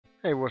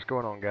Hey, what's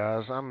going on,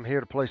 guys? I'm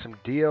here to play some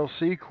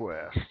DLC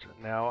Quest.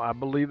 Now, I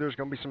believe there's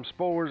going to be some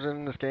spoilers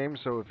in this game,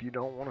 so if you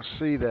don't want to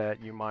see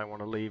that, you might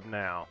want to leave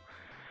now.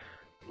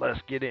 Let's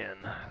get in.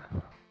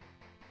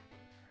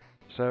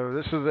 So,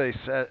 this is a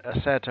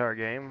satire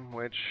game,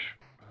 which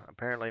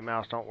apparently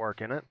mouse don't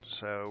work in it,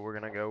 so we're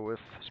going to go with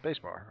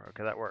spacebar.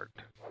 Okay, that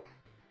worked.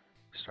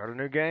 Start a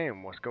new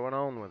game. What's going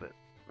on with it?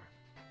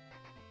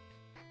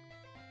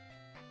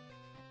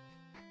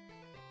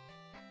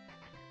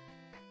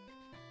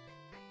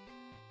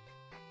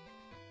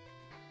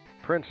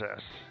 Princess,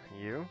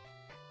 you?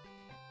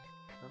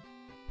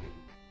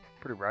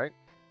 Pretty bright.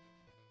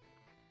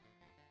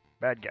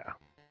 Bad guy.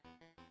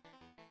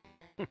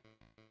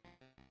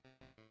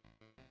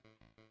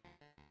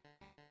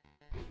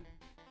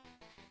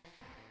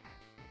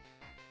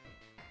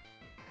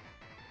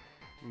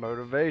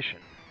 Motivation.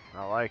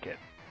 I like it.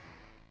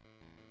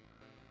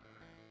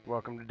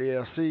 Welcome to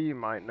DLC. You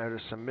might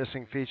notice some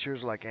missing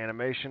features like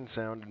animation,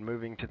 sound, and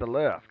moving to the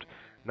left.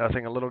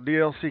 Nothing a little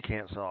DLC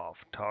can't solve.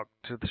 Talk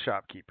to the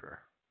shopkeeper.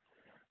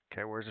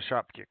 Okay, where's the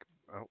shopkeeper?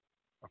 Oh,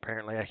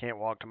 apparently I can't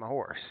walk to my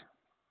horse.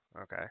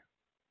 Okay.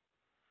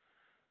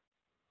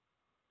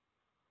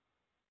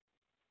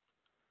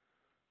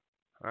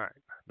 Alright.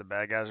 The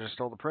bad guys just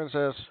stole the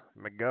princess.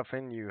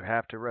 MacGuffin, you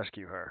have to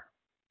rescue her.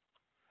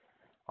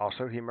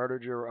 Also, he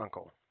murdered your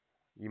uncle.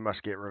 You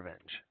must get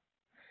revenge.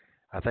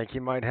 I think he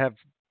might have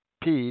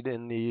peed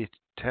in the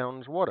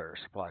town's water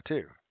supply,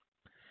 too.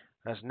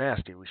 That's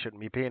nasty. We shouldn't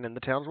be peeing in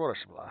the town's water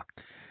supply.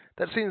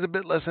 That seems a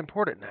bit less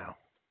important now.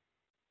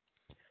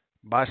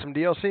 Buy some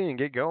DLC and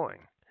get going.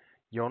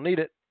 You'll need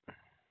it.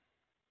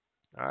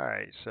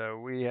 Alright, so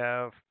we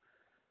have...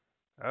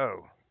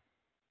 Oh,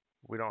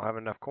 we don't have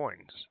enough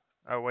coins.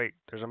 Oh, wait,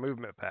 there's a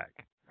movement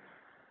pack.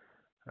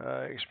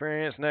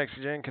 Experience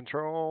next-gen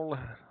control.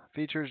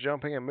 Features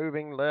jumping and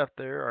moving left.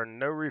 There are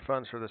no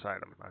refunds for this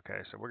item. Okay,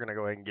 so we're going to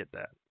go ahead and get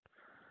that.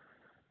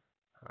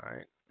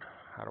 Alright,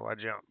 how do I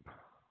jump?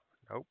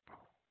 Nope.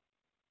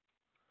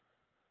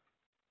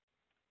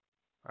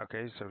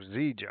 Okay, so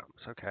Z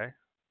jumps. Okay.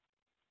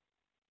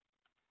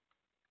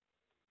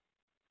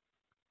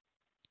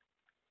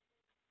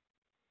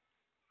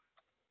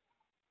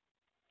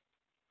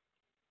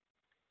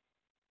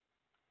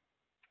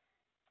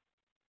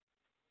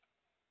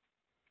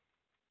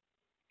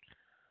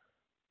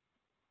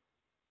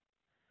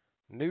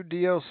 New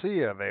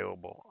DLC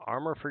available.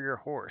 Armor for your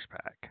horse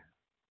pack.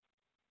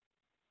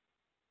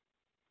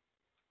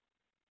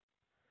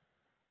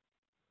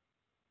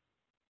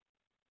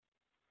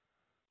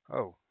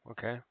 Oh,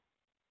 okay.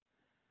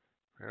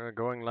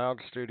 Going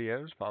Loud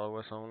Studios. Follow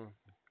us on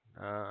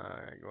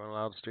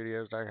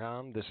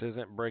goingloudstudios.com. This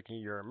isn't breaking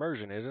your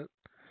immersion, is it?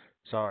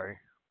 Sorry.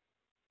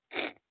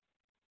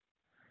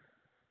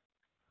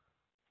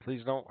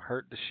 Please don't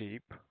hurt the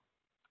sheep.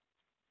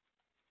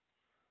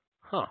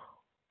 Huh.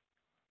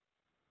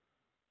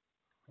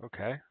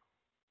 Okay.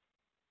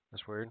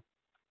 That's weird.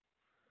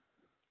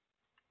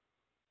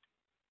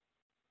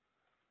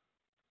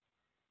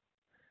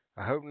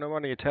 I hope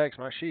nobody attacks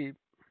my sheep.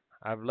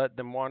 I've let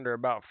them wander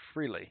about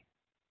freely.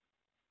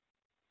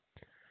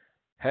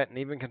 Hadn't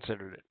even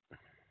considered it.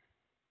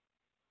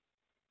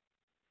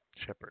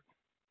 Shepherd.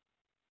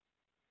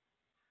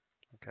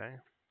 Okay.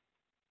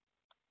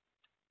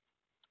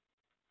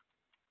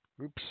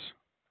 Oops.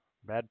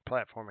 Bad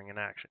platforming in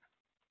action.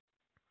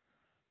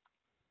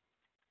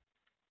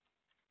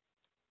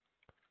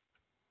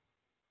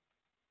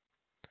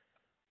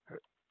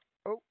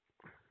 Oh.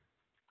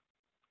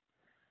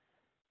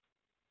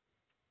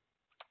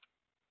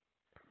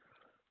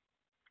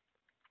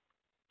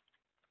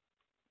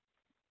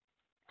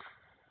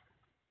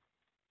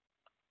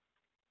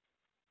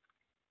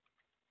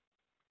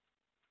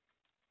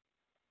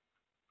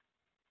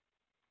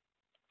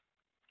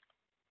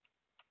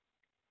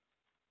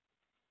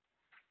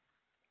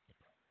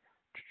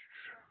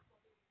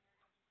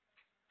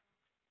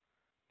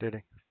 Did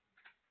he?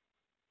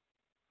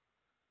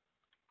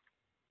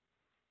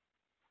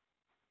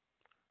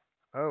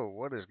 Oh,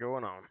 what is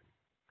going on?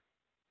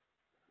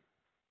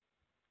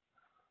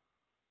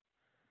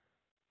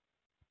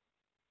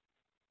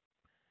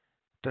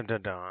 Dun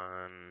dun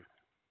dun.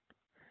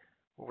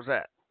 What was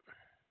that?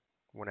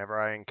 Whenever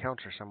I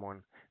encounter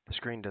someone, the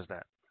screen does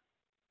that.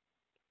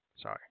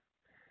 Sorry.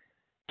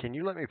 Can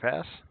you let me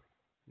pass?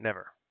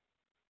 Never.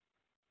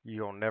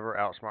 You'll never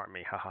outsmart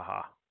me. Ha ha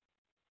ha.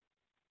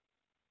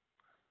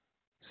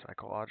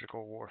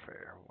 Psychological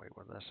warfare. Wait,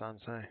 what did that sign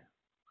say?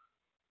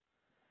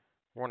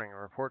 Warning,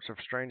 reports of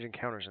strange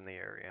encounters in the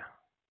area.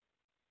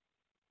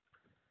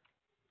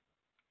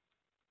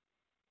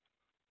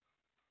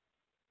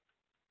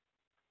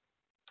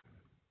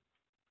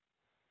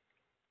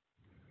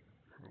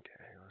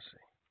 Okay, let's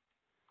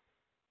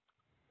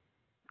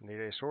see. Need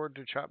a sword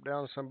to chop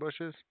down some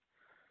bushes?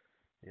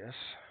 Yes.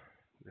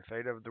 The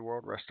fate of the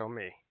world rests on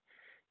me.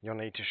 You'll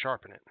need to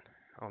sharpen it.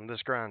 On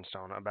this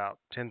grindstone, about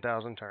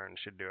 10,000 turns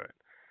should do it,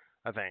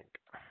 I think.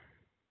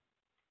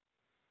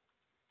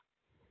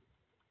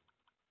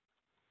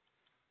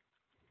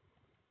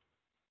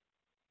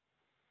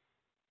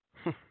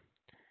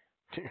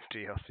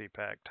 DLC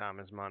pack. Time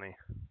is money.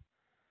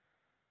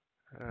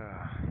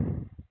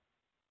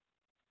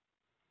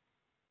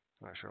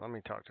 Not sure. Let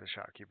me talk to the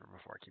shopkeeper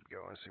before I keep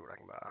going and see what I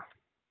can buy.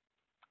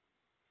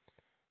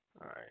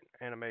 Alright,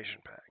 animation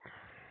pack.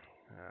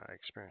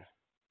 Experience.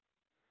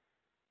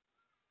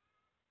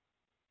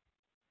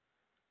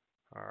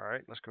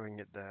 Alright, let's go ahead and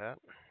get that.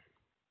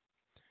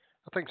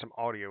 I think some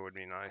audio would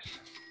be nice.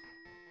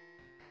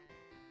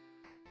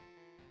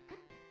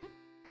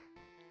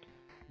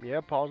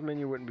 Yeah, pause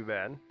menu wouldn't be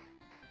bad.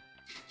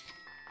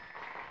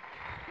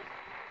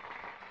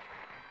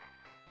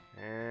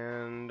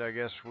 And I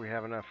guess we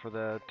have enough for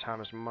the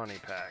time is money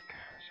pack.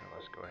 So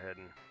let's go ahead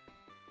and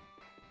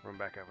run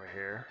back over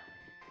here.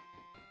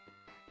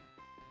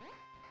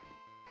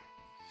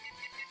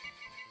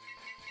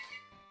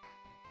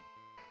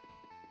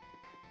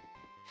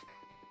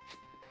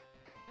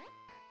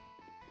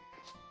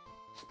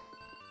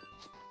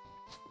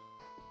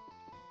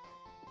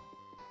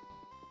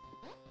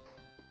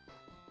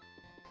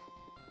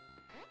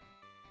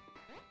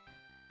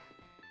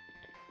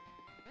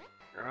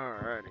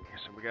 Alrighty,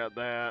 so we got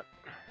that.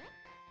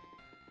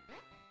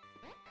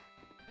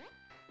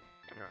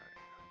 Alright,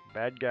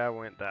 bad guy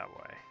went that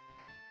way.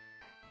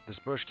 This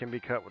bush can be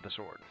cut with a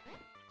sword.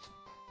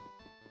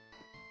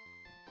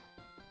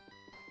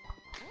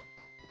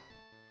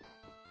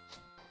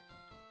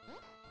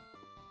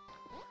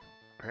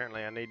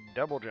 Apparently I need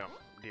double jump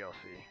DLC.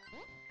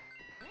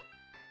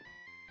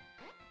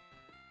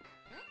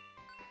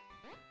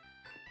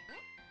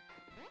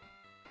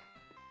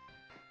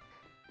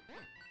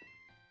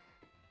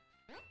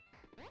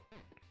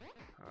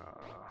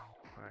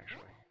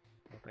 Actually,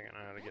 I think I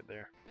know how to get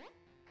there.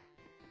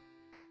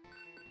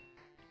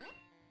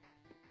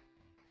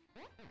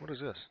 What is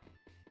this?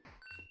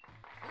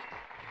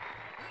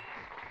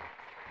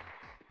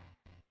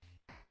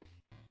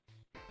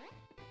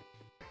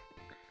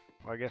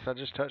 Well, I guess I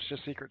just touched a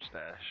secret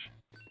stash.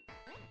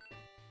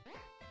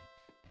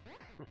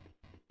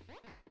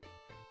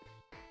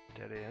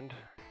 Dead end.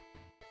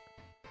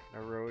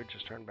 No road,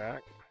 just turn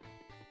back.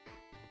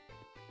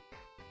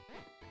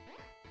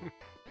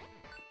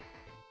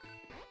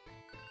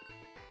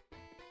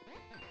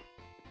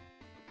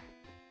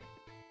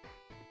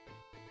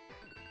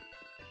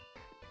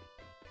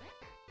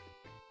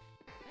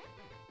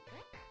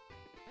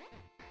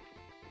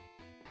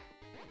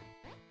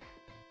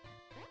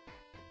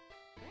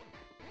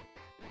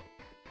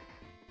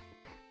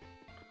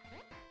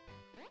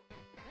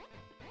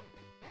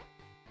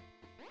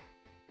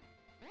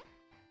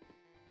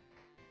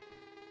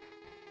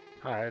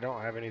 I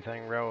don't have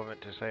anything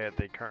relevant to say at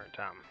the current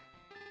time.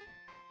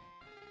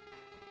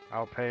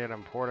 I'll pay an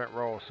important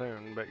role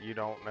soon, but you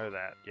don't know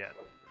that yet.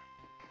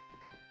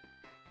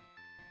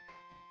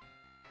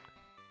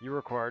 You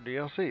require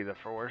DLC. The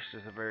forest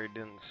is very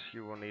dense.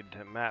 You will need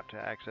to map to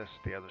access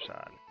the other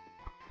side.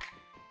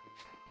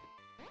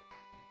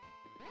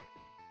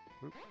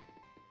 Oop.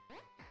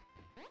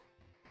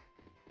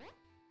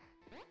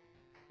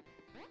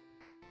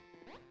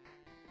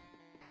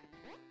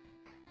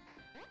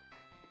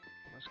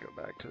 Let's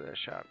go back to the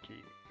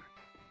shopkeep.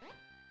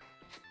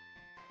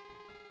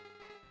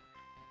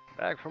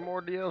 Back for more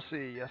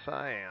DLC. Yes,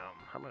 I am.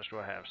 How much do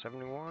I have?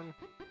 71?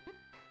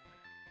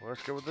 Well,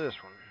 let's go with this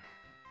one.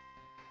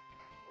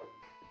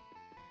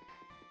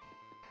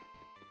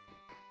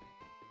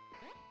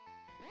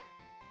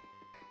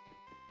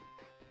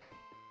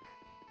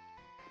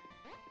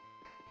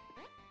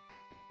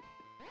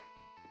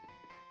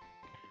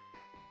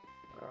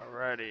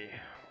 Alrighty.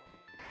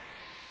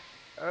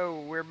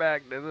 Oh, we're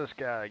back to this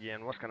guy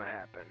again. What's gonna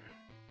happen?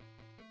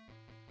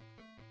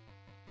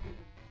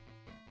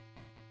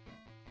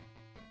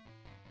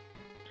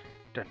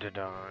 Dun dun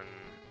dun.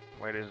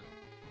 Wait, is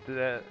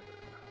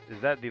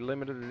that the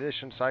limited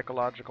edition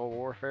psychological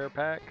warfare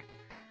pack?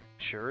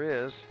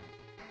 Sure is.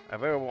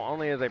 Available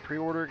only as a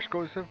pre-order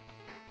exclusive?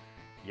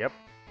 Yep.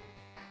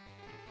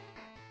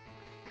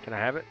 Can I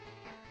have it?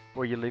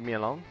 Will you leave me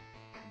alone?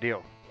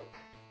 Deal.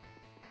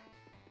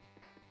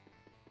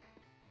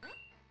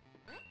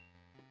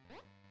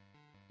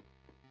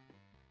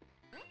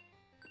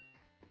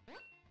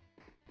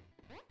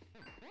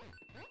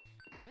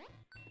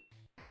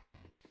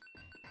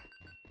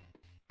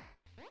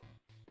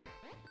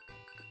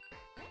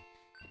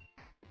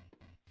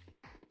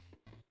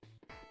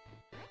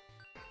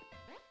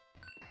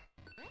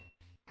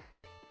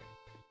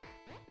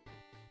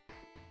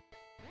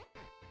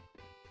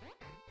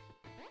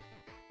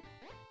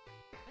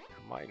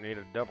 Might need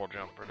a double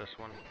jump for this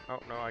one. Oh,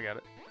 no, I got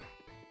it.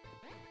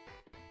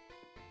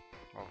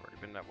 Already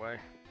been that way.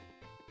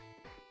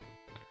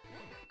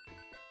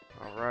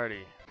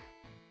 Alrighty.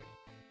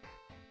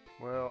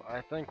 Well,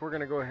 I think we're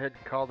going to go ahead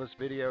and call this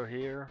video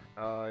here.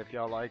 If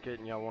y'all like it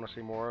and y'all want to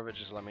see more of it,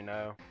 just let me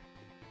know.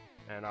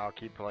 And I'll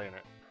keep playing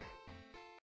it.